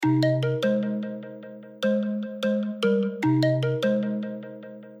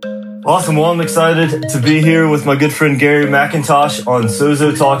Awesome. Well, I'm excited to be here with my good friend Gary McIntosh on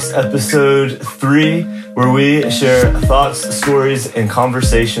Sozo Talks episode 3, where we share thoughts, stories, and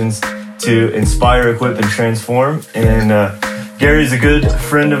conversations to inspire, equip, and transform. And Gary's a good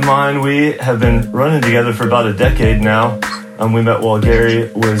friend of mine. We have been running together for about a decade now. We met while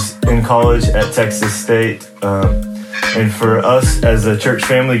Gary was in college at Texas State. And for us as a church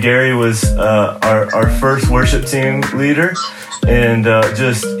family, Gary was our first worship team leader. And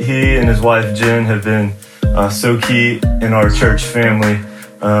just he and his wife, Jen, have been so key in our church family.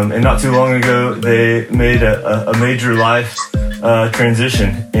 And not too long ago, they made a major life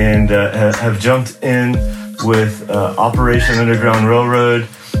transition and have jumped in with Operation Underground Railroad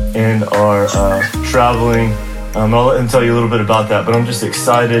and are traveling. I'll let him tell you a little bit about that, but I'm just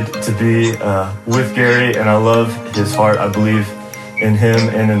excited to be with Gary, and I love his heart. I believe in him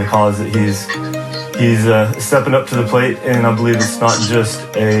and in the cause that he's stepping up to the plate, and I believe it's not just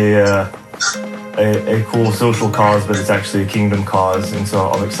a cool social cause, but it's actually a kingdom cause. And so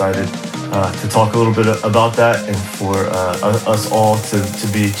I'm excited to talk a little bit about that and for us all to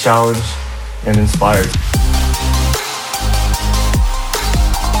be challenged and inspired.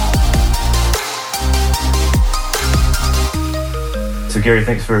 So Gary,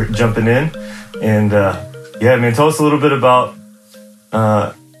 thanks for jumping in. And yeah, man, tell us a little bit about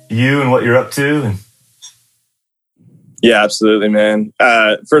you and what you're up to. Yeah, absolutely, man.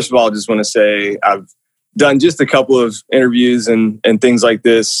 First of all, I just want to say I've done just a couple of interviews and things like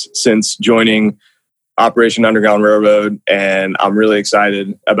this since joining Operation Underground Railroad. And I'm really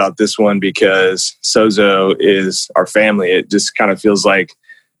excited about this one because Sozo is our family. It just kind of feels like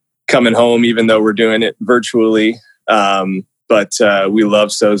coming home, even though we're doing it virtually. But we love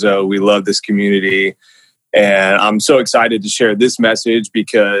Sozo. We love this community. And I'm so excited to share this message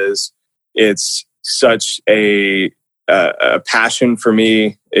because it's such a passion for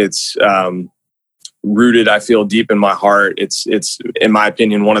me. It's rooted, I feel, deep in my heart. It's in my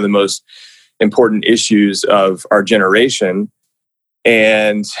opinion, one of the most important issues of our generation.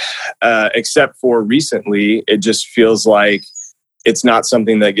 And except for recently, it just feels like it's not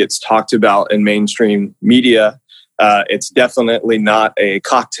something that gets talked about in mainstream media. It's definitely not a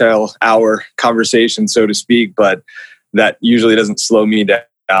cocktail hour conversation, so to speak, but that usually doesn't slow me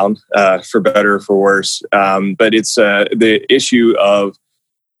down. For better or for worse. But it's the issue of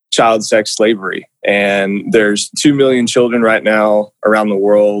child sex slavery. And there's 2 million children right now around the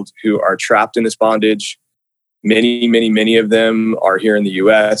world who are trapped in this bondage. Many of them are here in the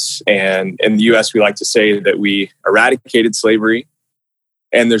U.S. And in the U.S., we like to say that we eradicated slavery.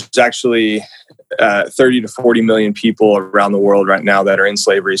 And there's actually 30 to 40 million people around the world right now that are in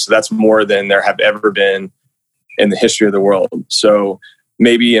slavery. So that's more than there have ever been in the history of the world. So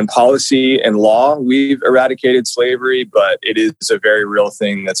maybe in policy and law, we've eradicated slavery, but it is a very real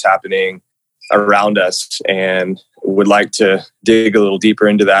thing that's happening around us. And would like to dig a little deeper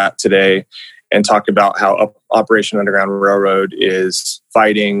into that today and talk about how Operation Underground Railroad is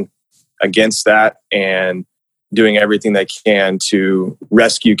fighting against that and doing everything they can to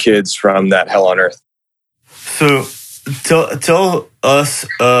rescue kids from that hell on earth. So tell us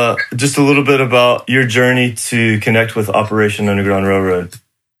just a little bit about your journey to connect with Operation Underground Railroad.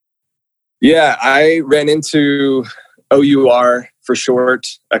 Yeah, I ran into OUR for short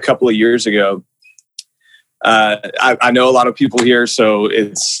a couple of years ago. I know a lot of people here, so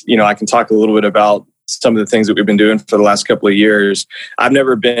it's, I can talk a little bit about some of the things that we've been doing for the last couple of years. I've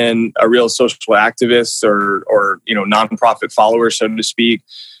never been a real social activist or nonprofit follower, so to speak.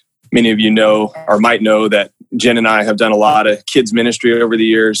 Many of you know or might know that Jen and I have done a lot of kids ministry over the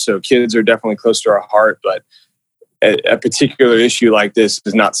years. So kids are definitely close to our heart, but a particular issue like this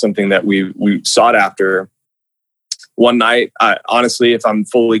is not something that we sought after. One night, honestly, if I'm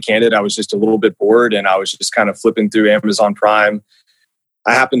fully candid, I was just a little bit bored and I was just kind of flipping through Amazon Prime.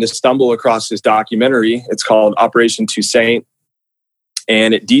 I happened to stumble across this documentary. It's called Operation Toussaint.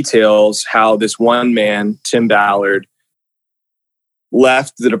 And it details how this one man, Tim Ballard,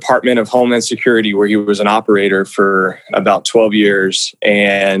 left the Department of Homeland Security, where he was an operator for about 12 years,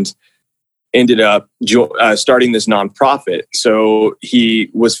 and ended up starting this nonprofit. So he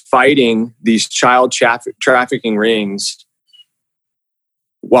was fighting these child trafficking rings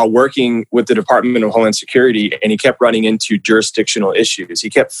while working with the Department of Homeland Security, and he kept running into jurisdictional issues. He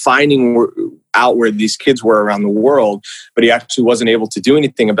kept finding out where these kids were around the world, but he actually wasn't able to do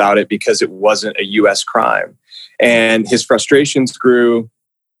anything about it because it wasn't a U.S. crime. And his frustrations grew,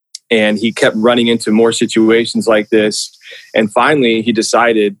 and he kept running into more situations like this. And finally, he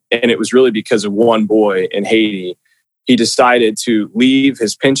decided, and it was really because of one boy in Haiti, he decided to leave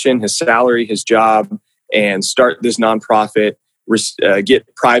his pension, his salary, his job, and start this nonprofit,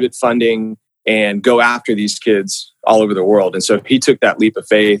 get private funding, and go after these kids all over the world. And so he took that leap of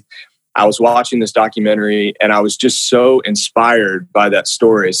faith. I was watching this documentary and I was just so inspired by that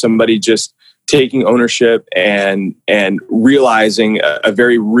story. Somebody just taking ownership and realizing a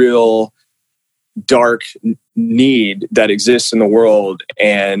very real, dark need that exists in the world,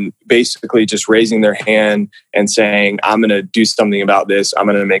 and basically just raising their hand and saying, I'm going to do something about this. I'm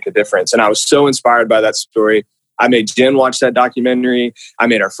going to make a difference. And I was so inspired by that story. I made Jen watch that documentary. I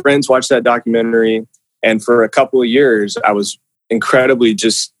made our friends watch that documentary. And for a couple of years, I was incredibly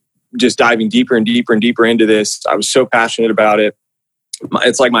just diving deeper and deeper and deeper into this. I was so passionate about it.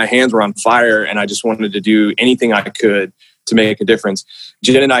 It's like my hands were on fire and I just wanted to do anything I could to make a difference.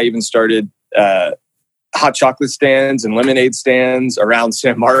 Jen and I even started hot chocolate stands and lemonade stands around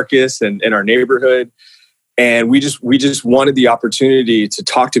San Marcos and in our neighborhood. And we just wanted the opportunity to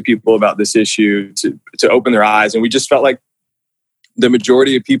talk to people about this issue, to open their eyes. And we just felt like the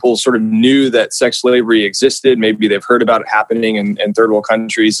majority of people sort of knew that sex slavery existed. Maybe they've heard about it happening in third world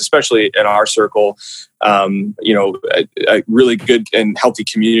countries, especially in our circle. Really good and healthy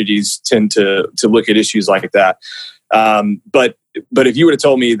communities tend to look at issues like that. But if you would have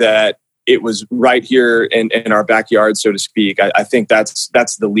told me that it was right here in our backyard, so to speak, I think that's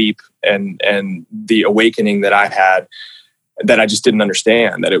the leap and the awakening that I had, that I just didn't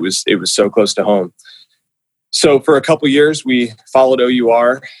understand, that it was so close to home. So for a couple of years, we followed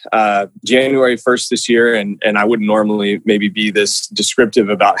OUR. January 1st this year, and I wouldn't normally maybe be this descriptive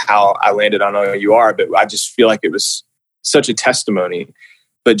about how I landed on OUR, but I just feel like it was such a testimony.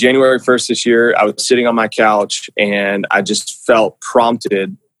 But January 1st this year, I was sitting on my couch and I just felt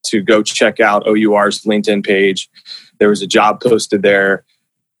prompted to go check out OUR's LinkedIn page. There was a job posted there.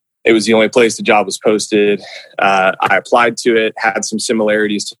 It was the only place the job was posted. I applied to it, had some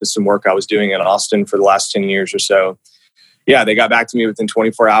similarities to some work I was doing in Austin for the last 10 years or so. Yeah, they got back to me within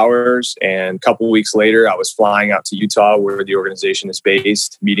 24 hours. And a couple of weeks later, I was flying out to Utah, where the organization is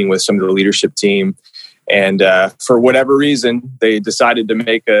based, meeting with some of the leadership team. And for whatever reason, they decided to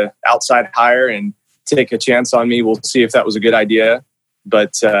make an outside hire and take a chance on me. We'll see if that was a good idea.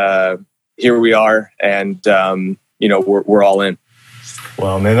 But here we are, and we're all in.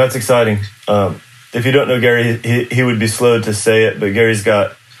 Wow, man, that's exciting. If you don't know Gary, he would be slow to say it, but Gary's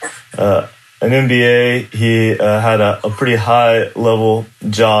got an MBA. He had a pretty high-level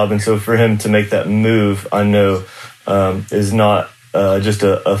job, and so for him to make that move, I know, is not just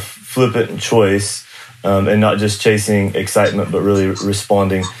a flippant choice, and not just chasing excitement, but really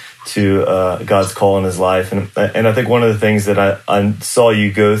responding to God's call in his life. And I think one of the things that I saw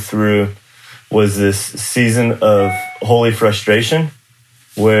you go through was this season of holy frustration,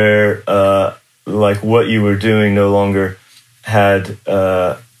 where what you were doing no longer had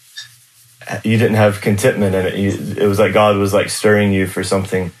you didn't have contentment in it. It was like God was like stirring you for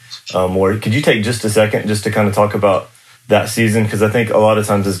something more. Could you take just a second just to kind of talk about that season? Because I think a lot of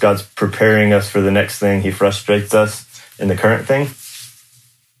times as God's preparing us for the next thing, he frustrates us in the current thing.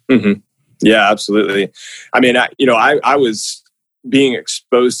 Mm-hmm. Yeah, absolutely. I mean, I was being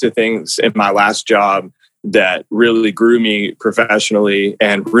exposed to things in my last job that really grew me professionally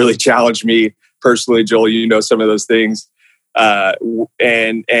and really challenged me personally. Joel, you know some of those things.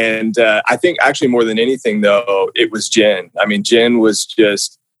 And I think actually more than anything, though, it was Jen. I mean, Jen was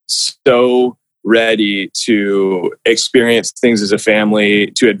just so ready to experience things as a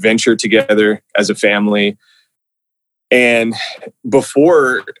family, to adventure together as a family. And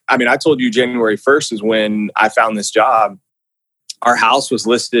I told you January 1st is when I found this job. Our house was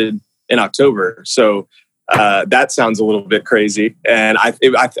listed in October. So that sounds a little bit crazy. And I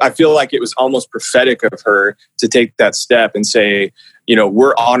feel like it was almost prophetic of her to take that step and say,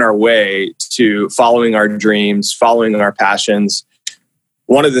 we're on our way to following our dreams, following our passions.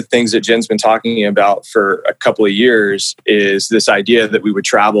 One of the things that Jen's been talking about for a couple of years is this idea that we would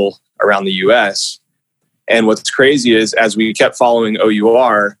travel around the U.S. And what's crazy is as we kept following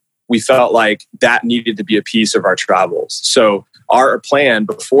OUR, we felt like that needed to be a piece of our travels. So our plan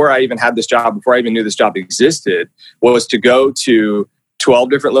before I even had this job, before I even knew this job existed, was to go to 12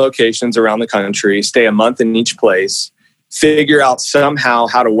 different locations around the country, stay a month in each place, figure out somehow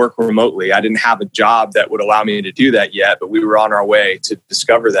how to work remotely. I didn't have a job that would allow me to do that yet, but we were on our way to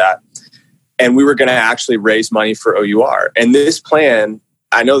discover that. And we were going to actually raise money for OUR. And this plan,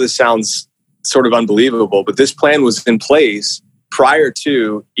 I know this sounds sort of unbelievable, but this plan was in place prior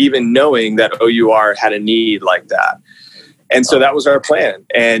to even knowing that OUR had a need like that. And so that was our plan.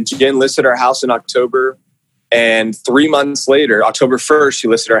 And Jen listed our house in October. And 3 months later, October 1st, she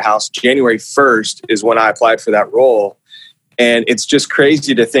listed our house. January 1st is when I applied for that role. And it's just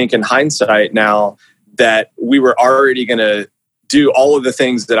crazy to think in hindsight now that we were already going to do all of the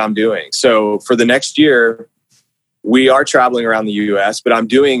things that I'm doing. So for the next year, we are traveling around the US, but I'm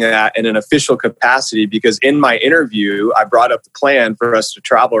doing that in an official capacity because in my interview, I brought up the plan for us to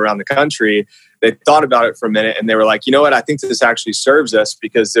travel around the country. They thought about it for a minute and they were like, you know what? I think this actually serves us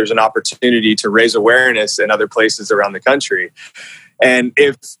because there's an opportunity to raise awareness in other places around the country. And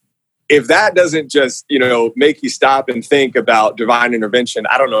if that doesn't just, make you stop and think about divine intervention,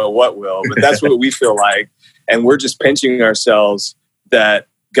 I don't know what will, but that's what we feel like. And we're just pinching ourselves that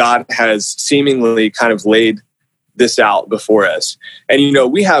God has seemingly kind of laid this out before us. And,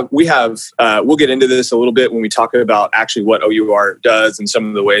 we have, we'll get into this a little bit when we talk about actually what OUR does and some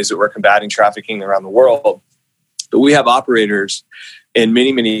of the ways that we're combating trafficking around the world. But we have operators in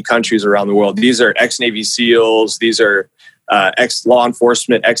many, many countries around the world. These are ex-Navy SEALs. These are ex-law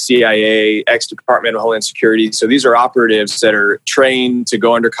enforcement, ex-CIA, ex-Department of Homeland Security. So these are operatives that are trained to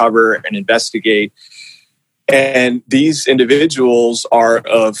go undercover and investigate. And these individuals are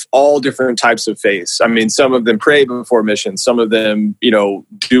of all different types of faiths. I mean, some of them pray before missions. Some of them,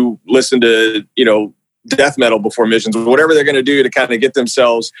 do listen to, death metal before missions, whatever they're going to do to kind of get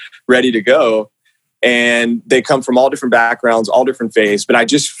themselves ready to go. And they come from all different backgrounds, all different faiths. But I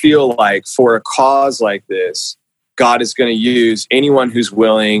just feel like for a cause like this, God is going to use anyone who's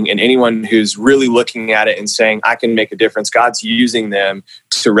willing and anyone who's really looking at it and saying, I can make a difference. God's using them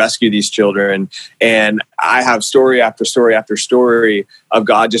to rescue these children. And I have story after story after story of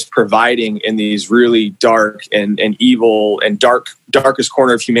God just providing in these really dark and evil and darkest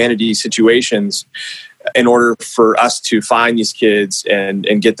corner of humanity situations in order for us to find these kids and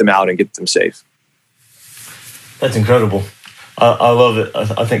get them out and get them safe. That's incredible. I love it.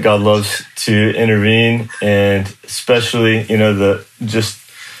 I think God loves to intervene, and especially,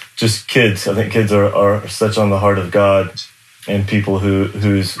 just kids. I think kids are such on the heart of God, and people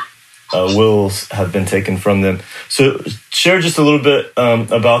whose wills have been taken from them. So, share just a little bit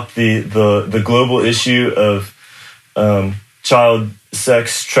about the global issue of child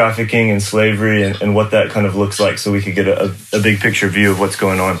sex trafficking and slavery, and what that kind of looks like, so we could get a big picture view of what's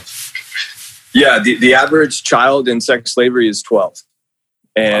going on. Yeah, the average child in sex slavery is 12.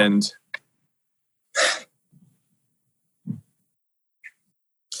 And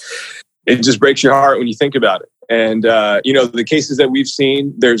it just breaks your heart when you think about it. And, the cases that we've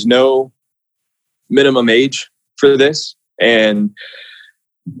seen, there's no minimum age for this. And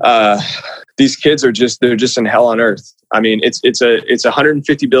these kids they're just in hell on earth. I mean, it's a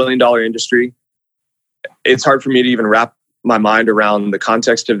 $150 billion industry. It's hard for me to even wrap my mind around the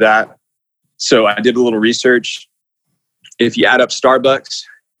context of that. So I did a little research. If you add up Starbucks,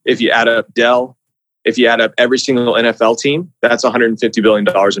 if you add up Dell, if you add up every single NFL team, that's $150 billion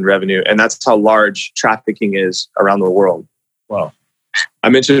in revenue. And that's how large trafficking is around the world. Wow. I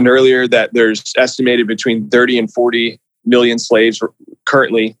mentioned earlier that there's estimated between 30 and 40 million slaves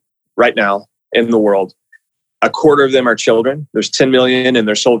currently, right now, in the world. A quarter of them are children. There's 10 million, and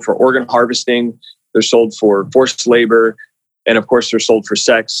they're sold for organ harvesting. They're sold for forced labor. And of course, they're sold for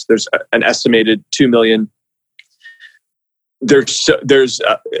sex. There's an estimated 2 million.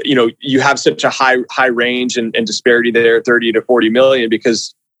 You have such a high range and disparity there, 30 to 40 million,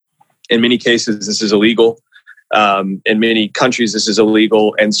 because in many cases, this is illegal. In many countries, this is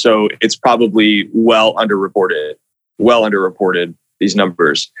illegal. And so it's probably well underreported, these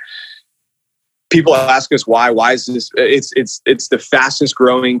numbers. People ask us why. Why is this? It's the fastest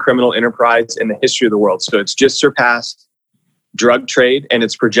growing criminal enterprise in the history of the world. So it's just surpassed drug trade, and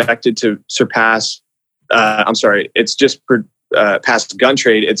it's projected to surpass. It's just past gun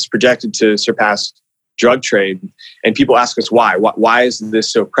trade. It's projected to surpass drug trade. And people ask us why. Why is this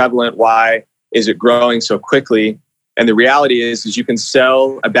so prevalent? Why is it growing so quickly? And the reality is you can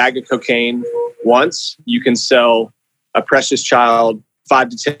sell a bag of cocaine once. You can sell a precious child 5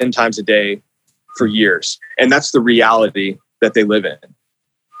 to 10 times a day for years. And that's the reality that they live in.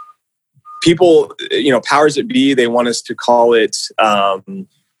 People, powers that be, they want us to call it,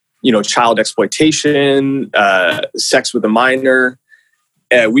 child exploitation, sex with a minor.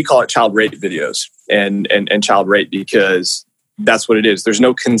 We call it child rape videos and child rape because that's what it is. There's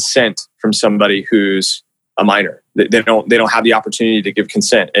no consent from somebody who's a minor. They don't have the opportunity to give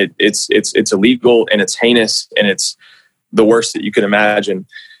consent. It's illegal, and it's heinous, and it's the worst that you could imagine.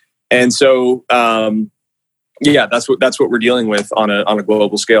 And so, that's what we're dealing with on a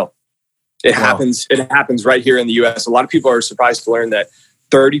global scale. It happens right here in the U.S. A lot of people are surprised to learn that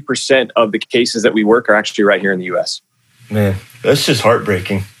 30% of the cases that we work are actually right here in the U.S. Man, that's just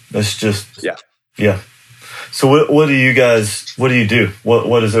heartbreaking. That's just yeah. So what do you do?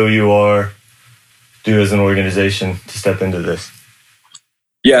 What does OUR do as an organization to step into this?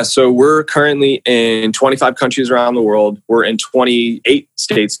 Yeah, so we're currently in 25 countries around the world. We're in 28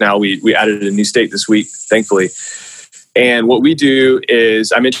 states now. We added a new state this week, thankfully. And what we do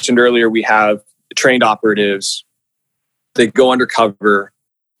is, I mentioned earlier, we have trained operatives. They go undercover.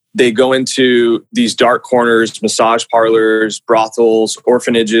 They go into these dark corners, massage parlors, brothels,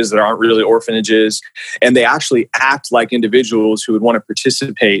 orphanages that aren't really orphanages. And they actually act like individuals who would want to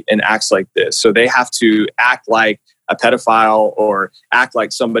participate in acts like this. So they have to act like a pedophile or act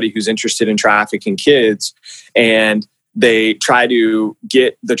like somebody who's interested in trafficking kids. And they try to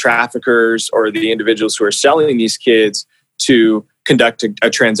get the traffickers or the individuals who are selling these kids to conduct a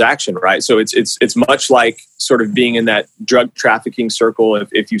transaction, right? So it's much like sort of being in that drug trafficking circle,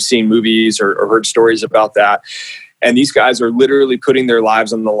 if you've seen movies or heard stories about that. And these guys are literally putting their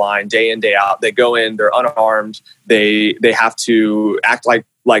lives on the line day in, day out. They go in, they're unarmed. They have to act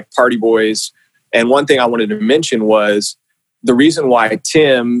like party boys. And one thing I wanted to mention was the reason why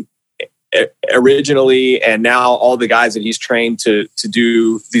Tim originally, and now all the guys that he's trained to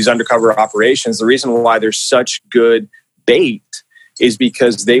do these undercover operations, the reason why they're such good bait is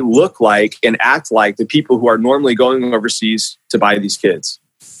because they look like and act like the people who are normally going overseas to buy these kids.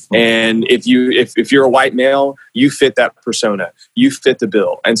 And if you're a white male, you fit that persona, you fit the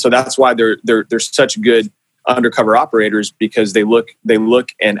bill. And so that's why they're such good undercover operators, because they look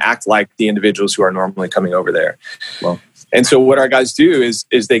and act like the individuals who are normally coming over there. Well, and so what our guys do is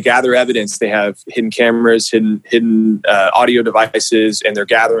they gather evidence. They have hidden cameras, hidden audio devices, and they're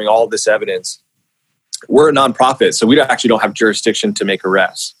gathering all this evidence. We're a nonprofit, so we actually don't have jurisdiction to make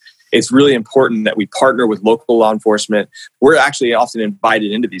arrests. It's really important that we partner with local law enforcement. We're actually often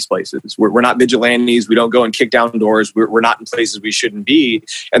invited into these places. We're not vigilantes. We don't go and kick down doors. We're not in places we shouldn't be.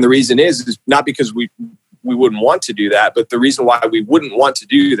 And the reason is not because we wouldn't want to do that, but the reason why we wouldn't want to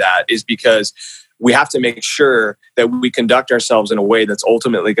do that is because we have to make sure that we conduct ourselves in a way that's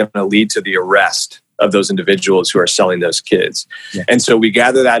ultimately going to lead to the arrest of those individuals who are selling those kids. Yeah. And so we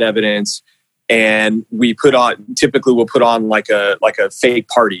gather that evidence, and we'll put on like a fake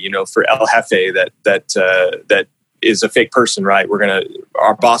party, for El Jefe that is a fake person, right?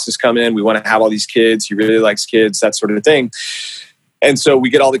 Our bosses come in, we want to have all these kids. He really likes kids, that sort of thing. And so we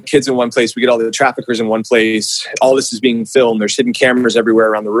get all the kids in one place. We get all the traffickers in one place. All this is being filmed. There's hidden cameras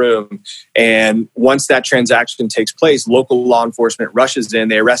everywhere around the room. And once that transaction takes place, local law enforcement rushes in.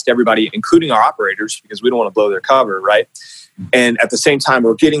 They arrest everybody, including our operators, because we don't want to blow their cover, right? And at the same time,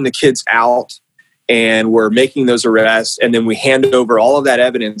 we're getting the kids out and we're making those arrests. And then we hand over all of that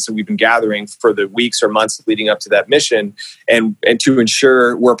evidence that we've been gathering for the weeks or months leading up to that mission. And to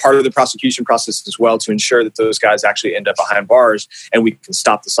ensure we're part of the prosecution process as well, to ensure that those guys actually end up behind bars and we can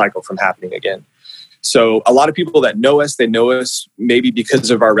stop the cycle from happening again. So a lot of people that know us, they know us maybe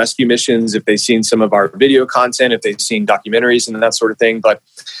because of our rescue missions, if they've seen some of our video content, if they've seen documentaries and that sort of thing. But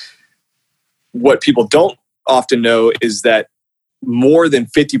what people don't often know is that more than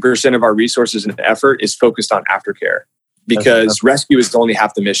 50% of our resources and effort is focused on aftercare, because rescue is only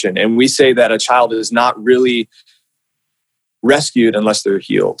half the mission. And we say that a child is not really rescued unless they're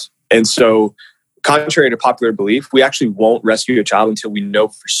healed. And so, contrary to popular belief, we actually won't rescue a child until we know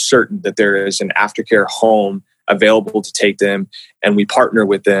for certain that there is an aftercare home available to take them, and we partner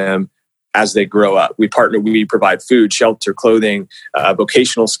with them as they grow up. We provide food, shelter, clothing,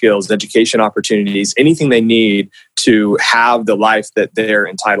 vocational skills, education opportunities, anything they need to have the life that they're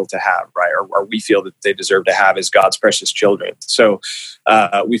entitled to have, right? Or we feel that they deserve to have as God's precious children. So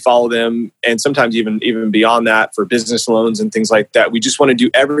we follow them, and sometimes even beyond that for business loans and things like that. We just want to do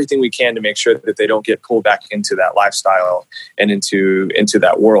everything we can to make sure that they don't get pulled back into that lifestyle and into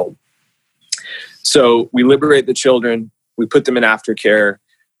that world. So we liberate the children. We put them in aftercare.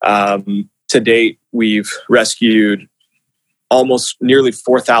 To date, we've rescued nearly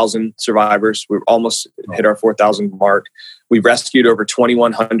 4,000 survivors. We've almost hit our 4,000 mark. We've rescued over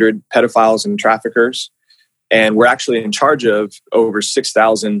 2,100 pedophiles and traffickers, and we're actually in charge of over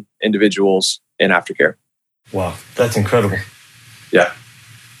 6,000 individuals in aftercare. Wow, that's incredible. Yeah.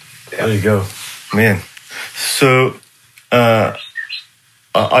 There you go, man. So, I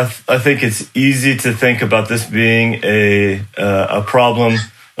think it's easy to think about this being a problem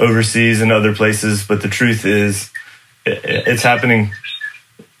overseas and other places, but the truth is it's happening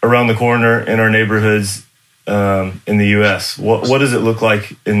around the corner in our neighborhoods in the U.S. What does it look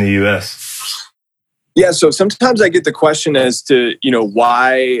like in the U.S.? Yeah, so sometimes I get the question as to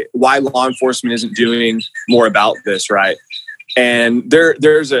why law enforcement isn't doing more about this, right? And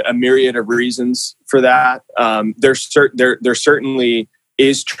there's a myriad of reasons for that. There certainly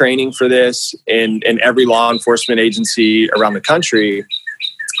is training for this in every law enforcement agency around the country.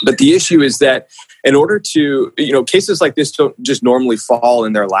 But the issue is that in order to, cases like this don't just normally fall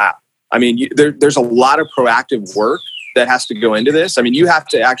in their lap. I mean, there's a lot of proactive work that has to go into this. I mean, you have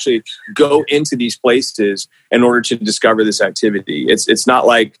to actually go into these places in order to discover this activity. It's not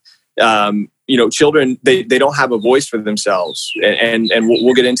like, children, they don't have a voice for themselves. And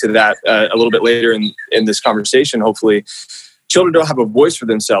we'll get into that a little bit later in this conversation, hopefully. Children don't have a voice for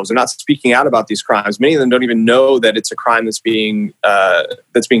themselves. They're not speaking out about these crimes. Many of them don't even know that it's a crime that's being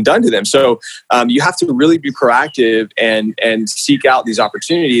done to them. So you have to really be proactive and seek out these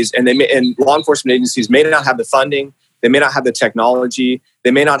opportunities. And law enforcement agencies may not have the funding, they may not have the technology,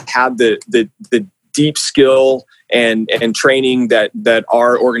 they may not have the deep skill and training that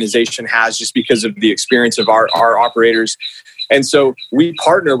our organization has, just because of the experience of our operators. And so we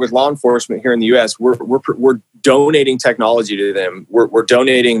partner with law enforcement here in the U.S. We're donating technology to them. We're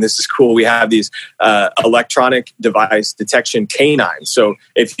donating. This is cool. We have these electronic device detection canines. So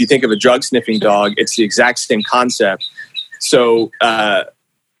if you think of a drug sniffing dog, it's the exact same concept. So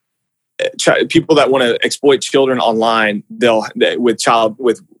people that want to exploit children online,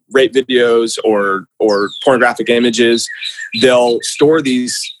 with rape videos or pornographic images, they'll store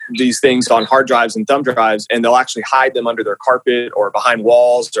these things on hard drives and thumb drives, and they'll actually hide them under their carpet or behind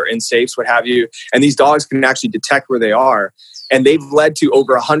walls or in safes, what have you. And these dogs can actually detect where they are. And they've led to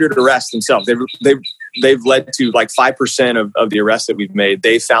over 100 arrests themselves. They've led to like 5% of the arrests that we've made.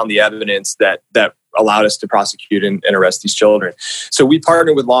 They found the evidence that allowed us to prosecute and arrest these children. So we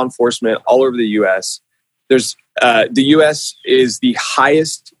partner with law enforcement all over the U.S. The U.S. is the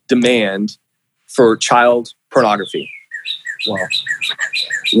highest demand for child pornography. Wow.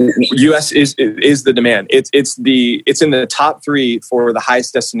 U.S. is the demand. It's in the top 3 for the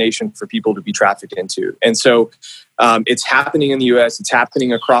highest destination for people to be trafficked into. And so it's happening in the U.S. It's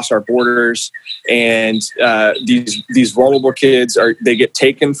happening across our borders. And these vulnerable kids they get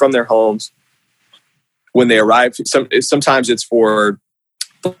taken from their homes when they arrive. Sometimes it's for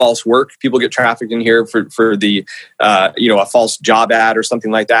false work. People get trafficked in here for the a false job ad or something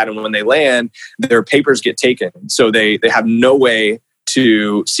like that, and when they land, their papers get taken, so they have no way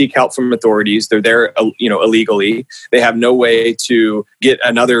to seek help from authorities. They're there illegally. They have no way to get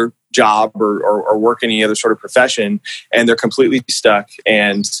another job or work any other sort of profession, and they're completely stuck.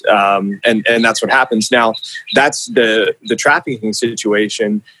 And that's what happens. Now, that's the trafficking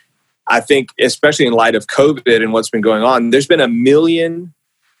situation. I think, especially in light of COVID and what's been going on, there's been a million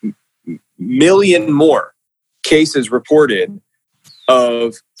more cases reported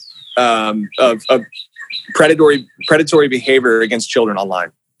of predatory behavior against children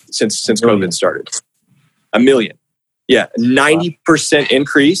online since COVID started. 1 million. Yeah, 90%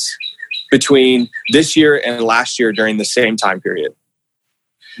 increase between this year and last year during the same time period.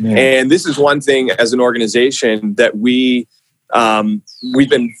 Yeah. And this is one thing as an organization that we've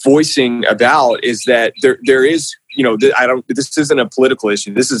been voicing about, is that there is, this isn't a political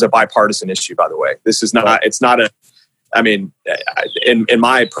issue. This is a bipartisan issue, by the way. This is not, it's not in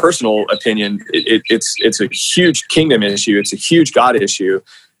my personal opinion, it's a huge kingdom issue. It's a huge God issue,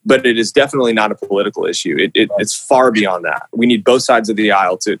 but it is definitely not a political issue. It's far beyond that. We need both sides of the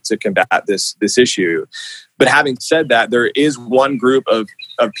aisle to combat this issue. But having said that, there is one group of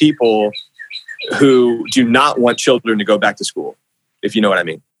people who do not want children to go back to school, if you know what I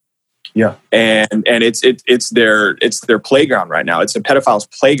mean. Yeah. And it's their playground right now. It's a pedophile's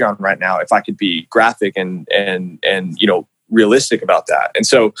playground right now, if I could be graphic and realistic about that. And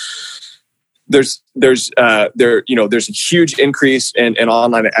so there's a huge increase in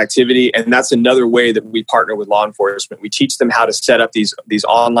online activity, and that's another way that we partner with law enforcement. We teach them how to set up these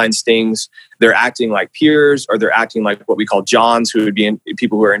online stings. They're acting like peers, or they're acting like what we call Johns, who would be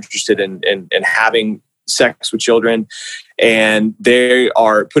people who are interested in having sex with children, and they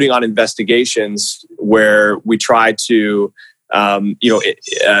are putting on investigations where we try to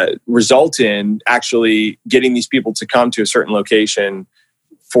result in actually getting these people to come to a certain location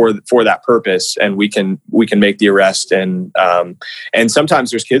for that purpose, and we can make the arrest. And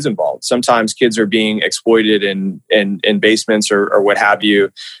sometimes there's kids involved. Sometimes kids are being exploited in basements or what have you,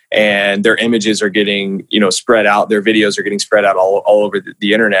 and their images are getting spread out. Their videos are getting spread out all over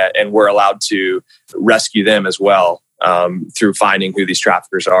the internet, and we're allowed to rescue them as well through finding who these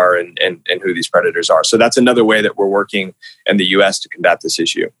traffickers are and who these predators are. So that's another way that we're working in the U.S. to combat this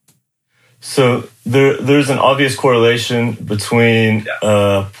issue. So there's an obvious correlation between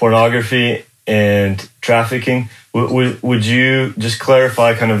pornography and trafficking. Would you just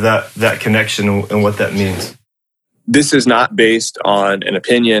clarify kind of that connection and what that means? This is not based on an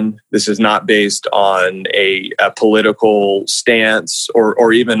opinion. This is not based on a political stance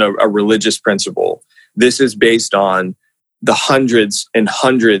or even a religious principle. This is based on the hundreds and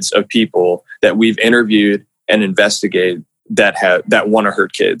hundreds of people that we've interviewed and investigated that want to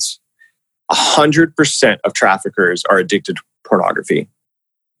hurt kids. 100% of traffickers are addicted to pornography.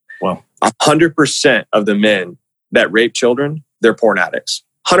 Wow. 100% of the men that rape children, they're porn addicts.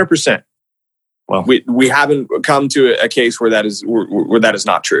 100%. Wow. We haven't come to a case where that is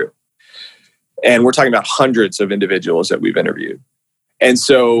not true. And we're talking about hundreds of individuals that we've interviewed. And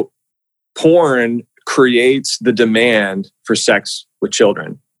so porn creates the demand for sex with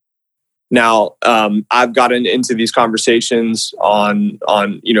children. Now, I've gotten into these conversations on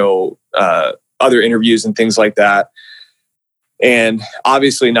other interviews and things like that. And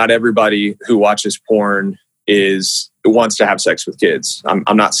obviously not everybody who watches porn wants to have sex with kids.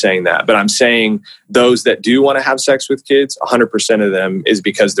 I'm not saying that, but I'm saying those that do want to have sex with kids, 100% of them is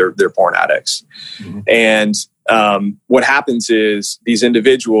because they're porn addicts. Mm-hmm. And what happens is these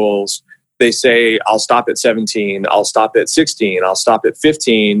individuals, they say, I'll stop at 17, I'll stop at 16, I'll stop at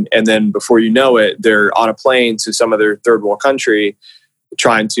 15. And then before you know it, they're on a plane to some other third world country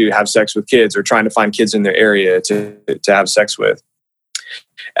trying to have sex with kids or trying to find kids in their area to have sex with.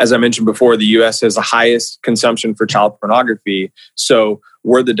 As I mentioned before, the U.S. has the highest consumption for child pornography. So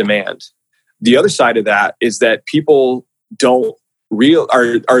we're the demand. The other side of that is that people they're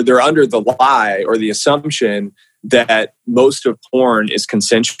under the lie or the assumption that most of porn is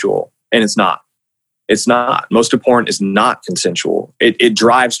consensual. And it's not. It's not. Most of porn is not consensual. It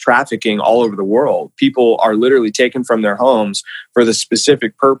drives trafficking all over the world. People are literally taken from their homes for the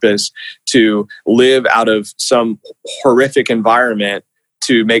specific purpose to live out of some horrific environment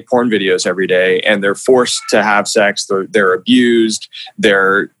to make porn videos every day. And they're forced to have sex. They're abused.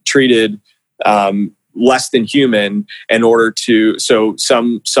 They're treated less than human in order to, so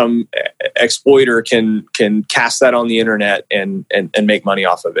some exploiter can cast that on the internet and make money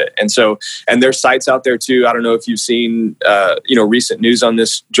off of it. And there's sites out there too. I don't know if you've seen recent news on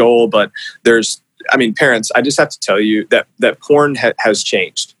this, Joel, but parents, I just have to tell you that porn has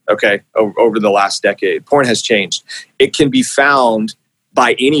changed. Okay, over the last decade, porn has changed. It can be found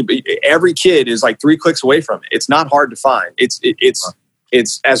by every kid is like 3 clicks away from it. It's not hard to find.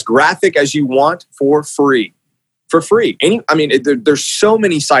 It's as graphic as you want for free. There's so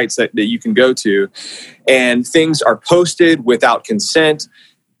many sites that you can go to, and things are posted without consent.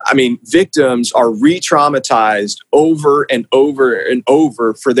 Victims are re-traumatized over and over and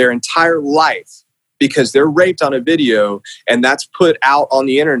over for their entire life because they're raped on a video, and that's put out on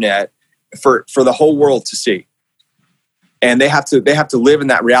the internet for the whole world to see. And they have to live in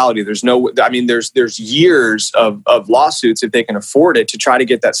that reality. There's years of lawsuits if they can afford it to try to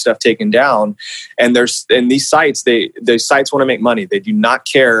get that stuff taken down. And these sites, the sites want to make money. They do not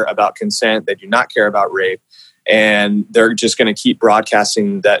care about consent. They do not care about rape. And they're just going to keep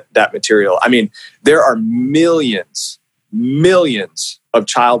broadcasting that material. There are millions of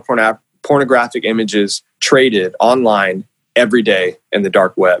child pornographic images traded online every day in the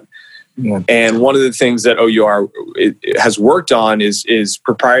dark web. Yeah. And one of the things that OUR has worked on is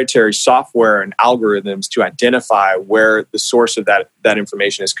proprietary software and algorithms to identify where the source of that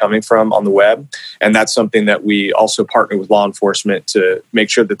information is coming from on the web. And that's something that we also partner with law enforcement to make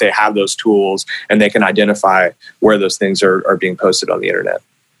sure that they have those tools and they can identify where those things are being posted on the internet.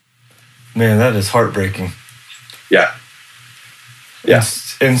 Man, that is heartbreaking. Yeah.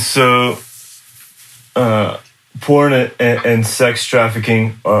 Yes. And so porn and sex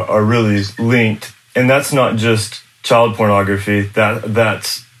trafficking are really linked, and that's not just child pornography.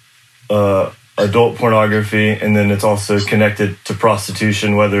 That's adult pornography, and then it's also connected to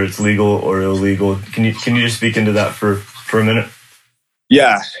prostitution, whether it's legal or illegal. Can you just speak into that for a minute?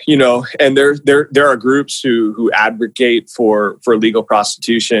 Yeah, and there are groups who advocate for legal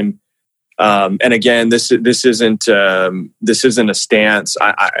prostitution. And again, this isn't a stance.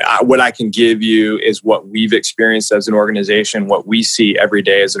 What I can give you is what we've experienced as an organization, what we see every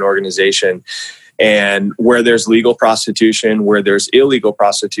day as an organization. And where there's legal prostitution, where there's illegal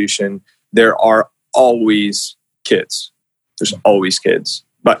prostitution, there are always kids. There's always kids,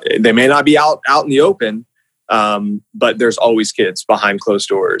 but they may not be out in the open. But there's always kids behind closed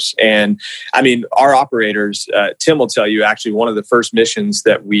doors. And our operators, Tim will tell you, actually, one of the first missions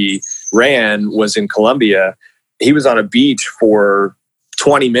that we ran was in Colombia. He was on a beach for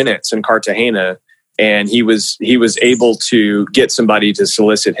 20 minutes in Cartagena, and he was able to get somebody to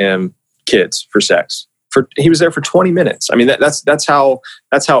solicit him kids for sex. He was there for 20 minutes. That's how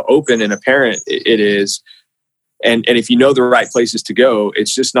open and apparent it is. And if you know the right places to go,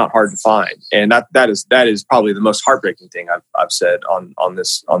 it's just not hard to find. And that is probably the most heartbreaking thing I've said on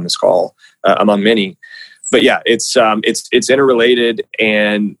this call, among many. yeah, it's interrelated,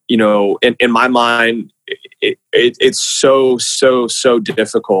 and in my mind, it's so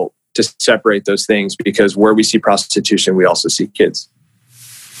difficult to separate those things, because where we see prostitution, we also see kids.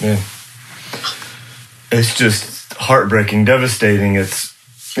 Yeah. It's just heartbreaking, devastating. It's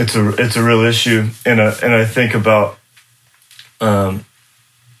a real issue, and I think about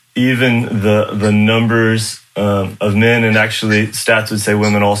even the numbers of men, and actually stats would say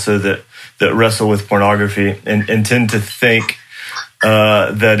women also, that wrestle with pornography and tend to think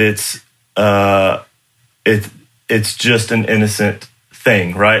that it's just an innocent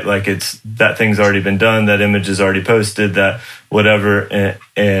thing, right? Like it's that thing's already been done, that image is already posted, that whatever,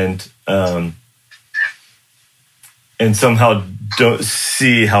 and somehow don't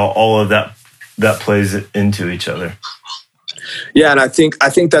see how all of that plays into each other. Yeah, and I think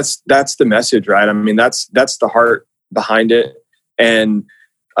that's the message, right? I mean, that's the heart behind it, and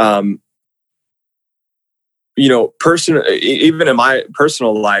even in my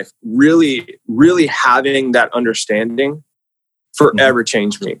personal life, really, really having that understanding forever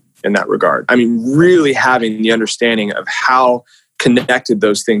changed me in that regard. I mean, really having the understanding of how connected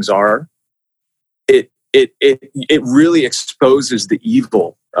those things are, it really exposes the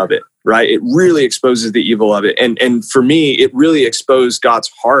evil of it, right? It really exposes the evil of it. And for me, it really exposed God's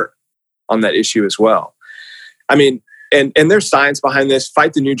heart on that issue as well. I mean, and there's science behind this.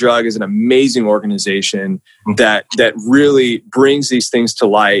 Fight the New Drug is an amazing organization that really brings these things to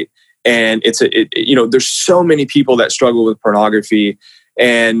light. And there's so many people that struggle with pornography,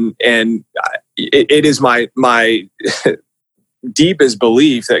 and it is my deepest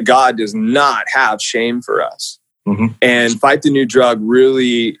belief that God does not have shame for us. Mm-hmm. And Fight the New Drug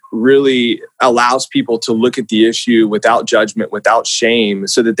really, really allows people to look at the issue without judgment, without shame,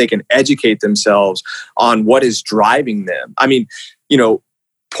 so that they can educate themselves on what is driving them. I mean,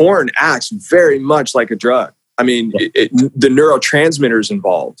 porn acts very much like a drug. I mean, the neurotransmitters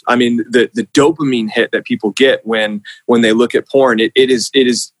involved. I mean, the dopamine hit that people get when they look at porn, it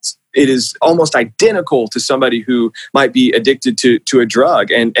is almost identical to somebody who might be addicted to a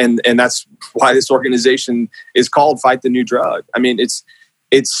drug, and that's why this organization is called Fight the New Drug. I mean, it's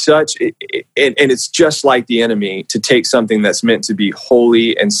just like the enemy to take something that's meant to be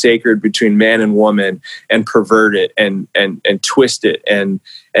holy and sacred between man and woman and pervert it and twist it and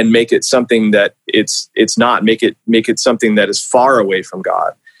make it something that it's not. Make it something that is far away from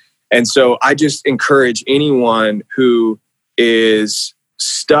God. And so I just encourage anyone who is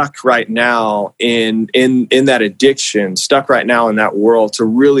stuck right now in that addiction, stuck right now in that world, to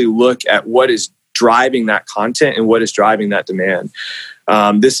really look at what is driving that content and what is driving that demand.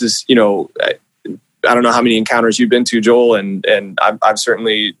 This is, I don't know how many encounters you've been to, Joel, and I've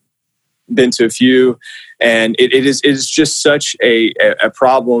certainly been to a few, and it is just such a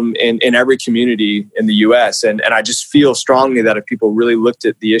problem in every community in the U.S. And I just feel strongly that if people really looked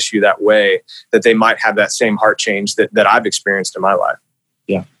at the issue that way, that they might have that same heart change that I've experienced in my life.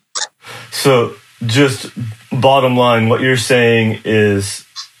 Yeah. So just bottom line, what you're saying is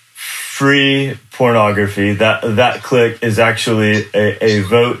free pornography. That click is actually a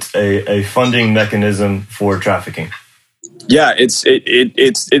vote, a funding mechanism for trafficking. Yeah, it's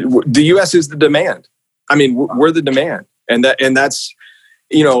the U.S. is the demand. I mean, we're the demand, and that's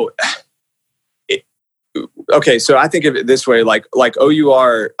okay. So I think of it this way, like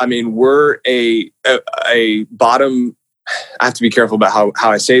OUR. I mean, we're a bottom. I have to be careful about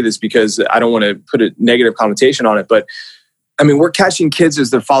how I say this, because I don't want to put a negative connotation on it. But I mean, we're catching kids as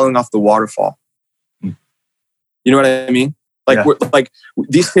they're falling off the waterfall. You know what I mean? Like,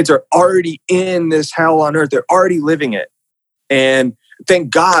 these kids are already in this hell on earth. They're already living it. And thank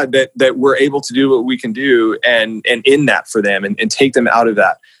God that we're able to do what we can do and in that for them and take them out of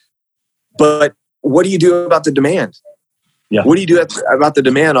that. But what do you do about the demand? Yeah. What do you do about the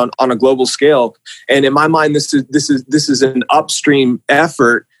demand on a global scale? And in my mind, this is an upstream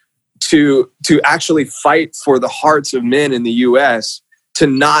effort to actually fight for the hearts of men in the U.S. to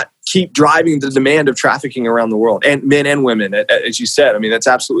not keep driving the demand of trafficking around the world, and men and women, as you said. I mean, that's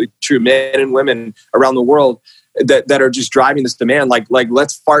absolutely true. Men and women around the world that are just driving this demand. Like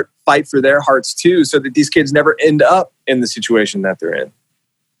let's fight for their hearts too, so that these kids never end up in the situation that they're in.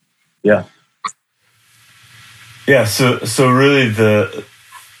 Yeah. Yeah. So really the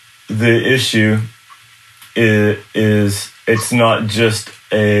issue is it's not just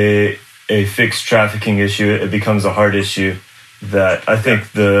a fixed trafficking issue. It becomes a heart issue that I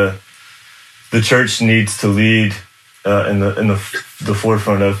think the church needs to lead in the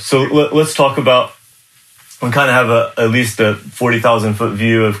forefront of. So let's talk about. We kind of have at least a 40,000 foot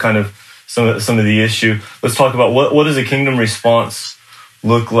view of kind of some of the issue. Let's talk about what does a kingdom response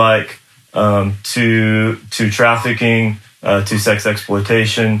look like to trafficking, to sex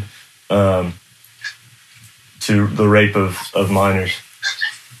exploitation, to the rape of minors.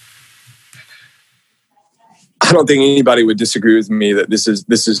 I don't think anybody would disagree with me that this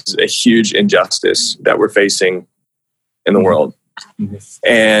is a huge injustice that we're facing in the world.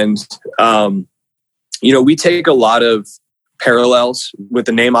 And, we take a lot of parallels with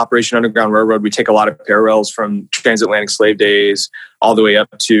the name Operation Underground Railroad. We take a lot of parallels from transatlantic slave days all the way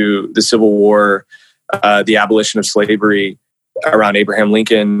up to the Civil War, the abolition of slavery around Abraham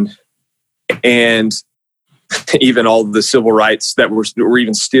Lincoln, and even all the civil rights that we're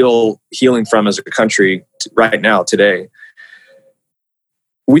even still healing from as a country right now, today.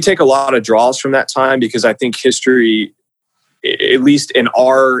 We take a lot of draws from that time because I think history, at least in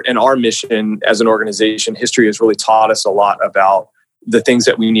our mission as an organization, history has really taught us a lot about the things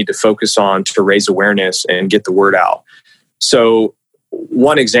that we need to focus on to raise awareness and get the word out. So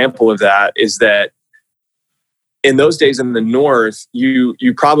one example of that is that in those days in the North, you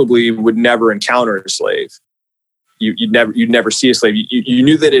probably would never encounter a slave. You'd never see a slave. You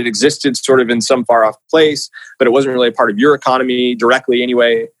knew that it existed sort of in some far off place, but it wasn't really a part of your economy directly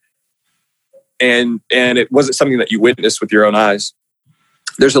anyway. And it wasn't something that you witnessed with your own eyes.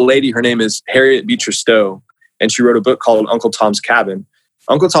 There's a lady, her name is Harriet Beecher Stowe, and she wrote a book called Uncle Tom's Cabin.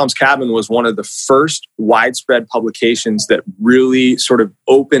 Uncle Tom's Cabin was one of the first widespread publications that really sort of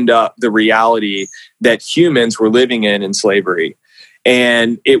opened up the reality that humans were living in slavery.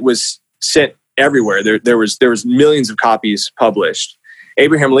 And it was sent everywhere. There was millions of copies published.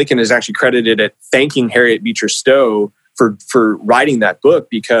 Abraham Lincoln is actually credited at thanking Harriet Beecher Stowe for writing that book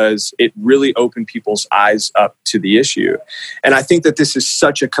because it really opened people's eyes up to the issue. And I think that this is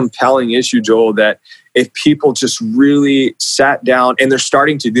such a compelling issue, Joel, that if people just really sat down, and they're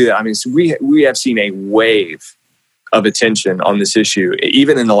starting to do that. I mean, so we have seen a wave of attention on this issue,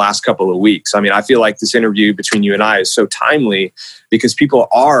 even in the last couple of weeks. I mean, I feel like this interview between you and I is so timely because people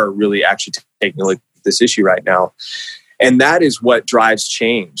are really actually taking a look at this issue right now. And that is what drives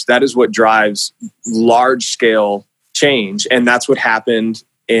change. That is what drives large-scale change. And that's what happened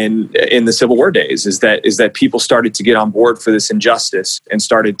in the Civil War days, is that people started to get on board for this injustice and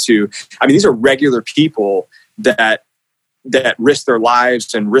started to, I mean, these are regular people that risk their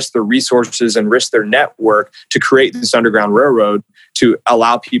lives and risk their resources and risk their network to create this Underground Railroad to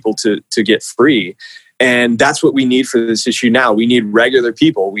allow people to get free. And that's what we need for this issue now. We need regular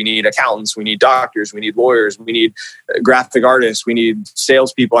people. We need accountants. We need doctors. We need lawyers. We need graphic artists. We need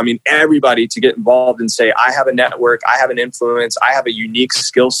salespeople. I mean, everybody to get involved and say, I have a network. I have an influence. I have a unique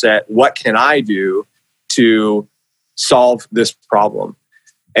skill set. What can I do to solve this problem?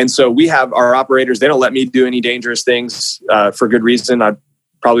 And so we have our operators. They don't let me do any dangerous things for good reason. I'd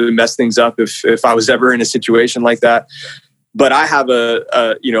probably mess things up if I was ever in a situation like that. But I have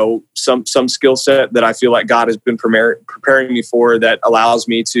some skill set that I feel like God has been preparing me for that allows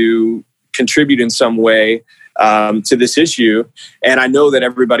me to contribute in some way to this issue. And I know that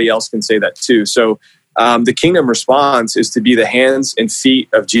everybody else can say that too. So the kingdom response is to be the hands and feet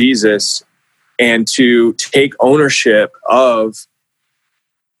of Jesus and to take ownership of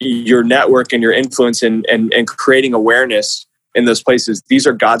your network and your influence and creating awareness in those places. These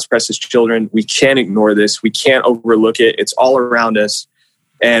are God's precious children. We can't ignore this. We can't overlook it. It's all around us.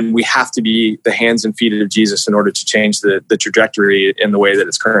 And we have to be the hands and feet of Jesus in order to change the trajectory in the way that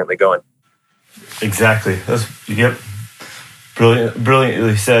it's currently going. Exactly. Yep.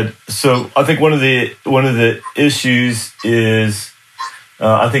 Brilliantly said. So I think one of the issues is,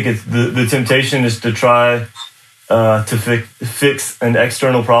 I think it's the temptation is to try to fix an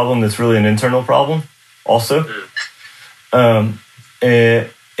external problem that's really an internal problem also. And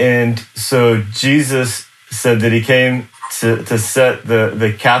so Jesus said that he came to set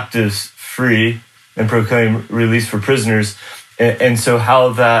the captives free and proclaim release for prisoners. And so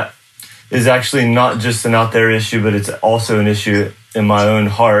how that is actually not just an out there issue, but it's also an issue in my own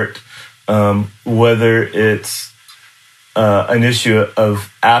heart, whether it's an issue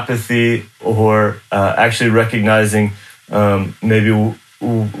of apathy or actually recognizing maybe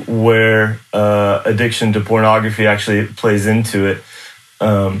where addiction to pornography actually plays into it,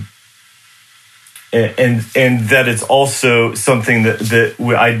 and that it's also something that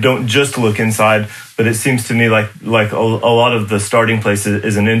I don't just look inside, but it seems to me like a lot of the starting place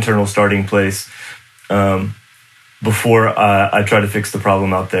is an internal starting place before I try to fix the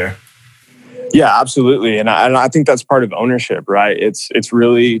problem out there. Yeah, absolutely, and I think that's part of ownership, right? It's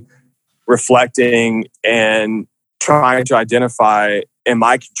really reflecting and trying to identify, am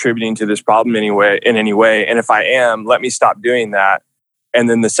I contributing to this problem in any way? And if I am, let me stop doing that. And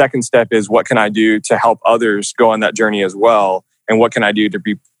then the second step is, what can I do to help others go on that journey as well? And what can I do to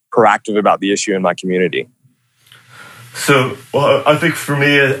be proactive about the issue in my community. So, well, I think for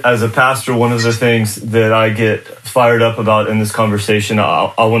me as a pastor, one of the things that I get fired up about in this conversation,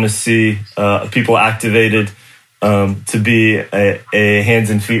 I want to see people activated to be a hands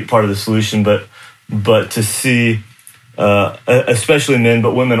and feet part of the solution, but to see especially men,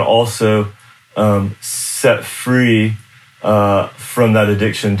 but women also set free from that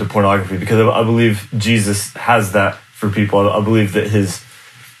addiction to pornography, because I believe Jesus has that for people. I believe that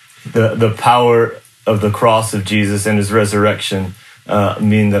the power of the cross of Jesus and his resurrection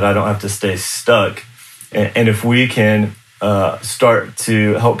mean that I don't have to stay stuck. And if we can start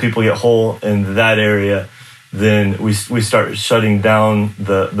to help people get whole in that area, then we start shutting down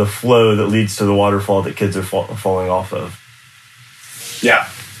the flow that leads to the waterfall that kids are falling off of. Yeah,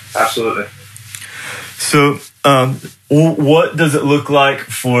 absolutely. So what does it look like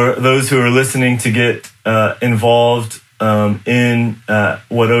for those who are listening to get involved in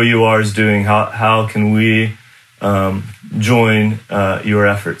what OUR is doing? How can we join your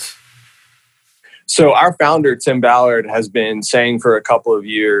efforts? So our founder, Tim Ballard, has been saying for a couple of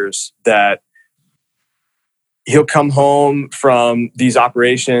years that he'll come home from these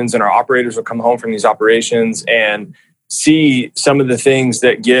operations, and our operators will come home from these operations and see some of the things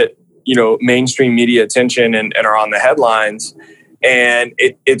that get, mainstream media attention and are on the headlines. And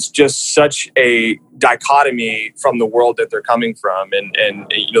it's just such a dichotomy from the world that they're coming from, and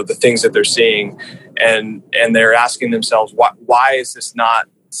the things that they're seeing, and they're asking themselves, why is this not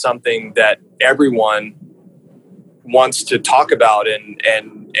something that everyone wants to talk about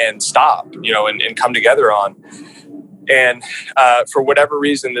and stop, and come together on? And for whatever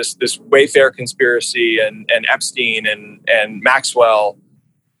reason, this Wayfair conspiracy and Epstein and Maxwell,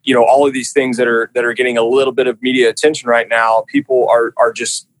 all of these things that are getting a little bit of media attention right now, people are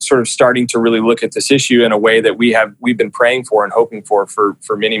just sort of starting to really look at this issue in a way that we've been praying for and hoping for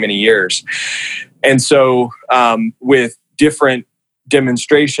many, many years. And so with different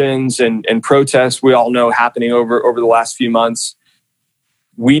demonstrations and protests we all know happening over the last few months,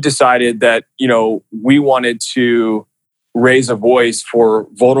 we decided that, we wanted to raise a voice for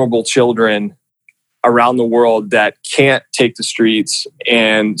vulnerable children around the world that can't take the streets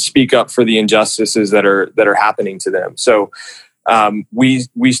and speak up for the injustices that are happening to them. So we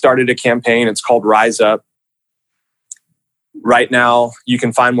started a campaign. It's called Rise Up. Right now, you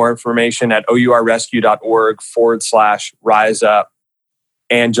can find more information at ourrescue.org/rise up.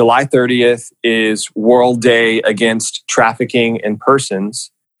 And July 30th is World Day Against Trafficking in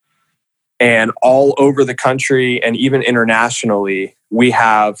Persons. And all over the country and even internationally, we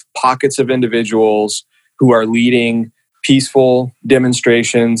have pockets of individuals who are leading peaceful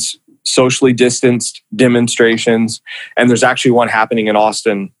demonstrations, socially distanced demonstrations. And there's actually one happening in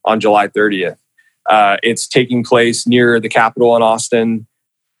Austin on July 30th. It's taking place near the Capitol in Austin.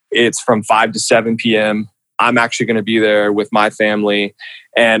 It's from 5 to 7 p.m. I'm actually going to be there with my family.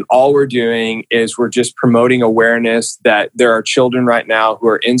 And all we're doing is we're just promoting awareness that there are children right now who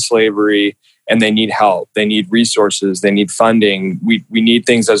are in slavery and they need help. They need resources. They need funding. We need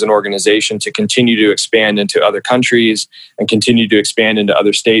things as an organization to continue to expand into other countries and continue to expand into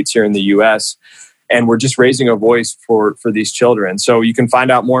other states here in the U.S. And we're just raising a voice for these children. So you can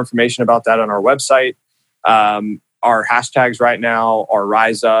find out more information about that on our website. Our hashtags right now are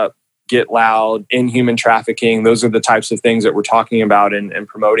Rise Up, Get Loud, Inhuman Trafficking. Those are the types of things that we're talking about and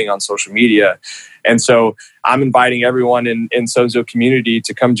promoting on social media. And so I'm inviting everyone in Sozo community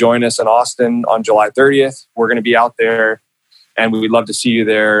to come join us in Austin on July 30th. We're going to be out there, and we'd love to see you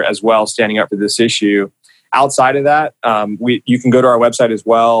there as well, standing up for this issue. Outside of that, you can go to our website as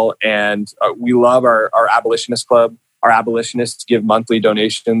well. And we love our Abolitionist Club. Our abolitionists give monthly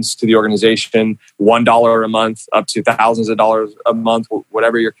donations to the organization, $1 a month, up to thousands of dollars a month,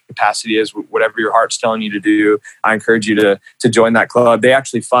 whatever your capacity is, whatever your heart's telling you to do. I encourage you to join that club. They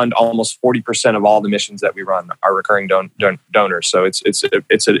actually fund almost 40% of all the missions that we run, our recurring donors. So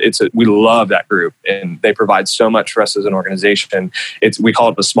we love that group, and they provide so much for us as an organization. We call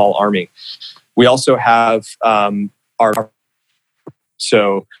it a small army. We also have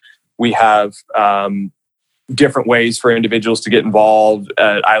we have different ways for individuals to get involved.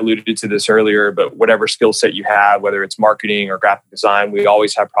 I alluded to this earlier, but whatever skill set you have, whether it's marketing or graphic design, we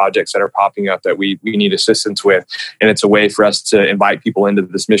always have projects that are popping up that we need assistance with. And it's a way for us to invite people into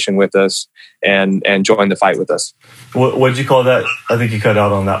this mission with us and join the fight with us. What did you call that? I think you cut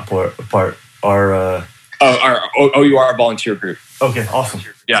out on that part. Our OUR volunteer group. Okay, awesome.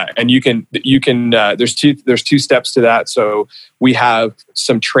 Yeah, and you can. There's two steps to that. So we have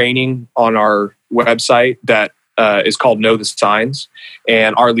some training on our website that is called Know the Signs.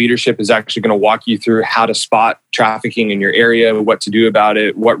 And our leadership is actually going to walk you through how to spot trafficking in your area, what to do about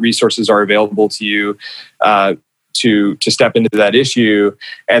it, what resources are available to you to step into that issue.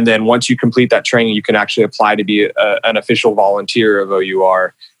 And then once you complete that training, you can actually apply to be an official volunteer of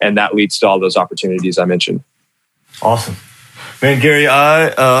OUR. And that leads to all those opportunities I mentioned. Awesome. Man, Gary,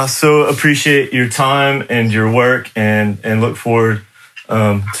 I so appreciate your time and your work and look forward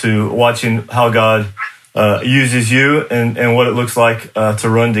to watching how God uses you and what it looks like to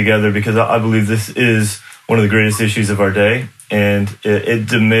run together, because I believe this is one of the greatest issues of our day, and it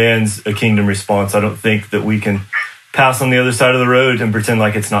demands a kingdom response. I don't think that we can pass on the other side of the road and pretend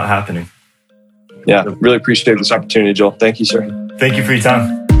like it's not happening. Yeah, really appreciate this opportunity, Joel. Thank you, sir. Thank you for your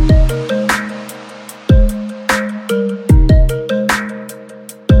time.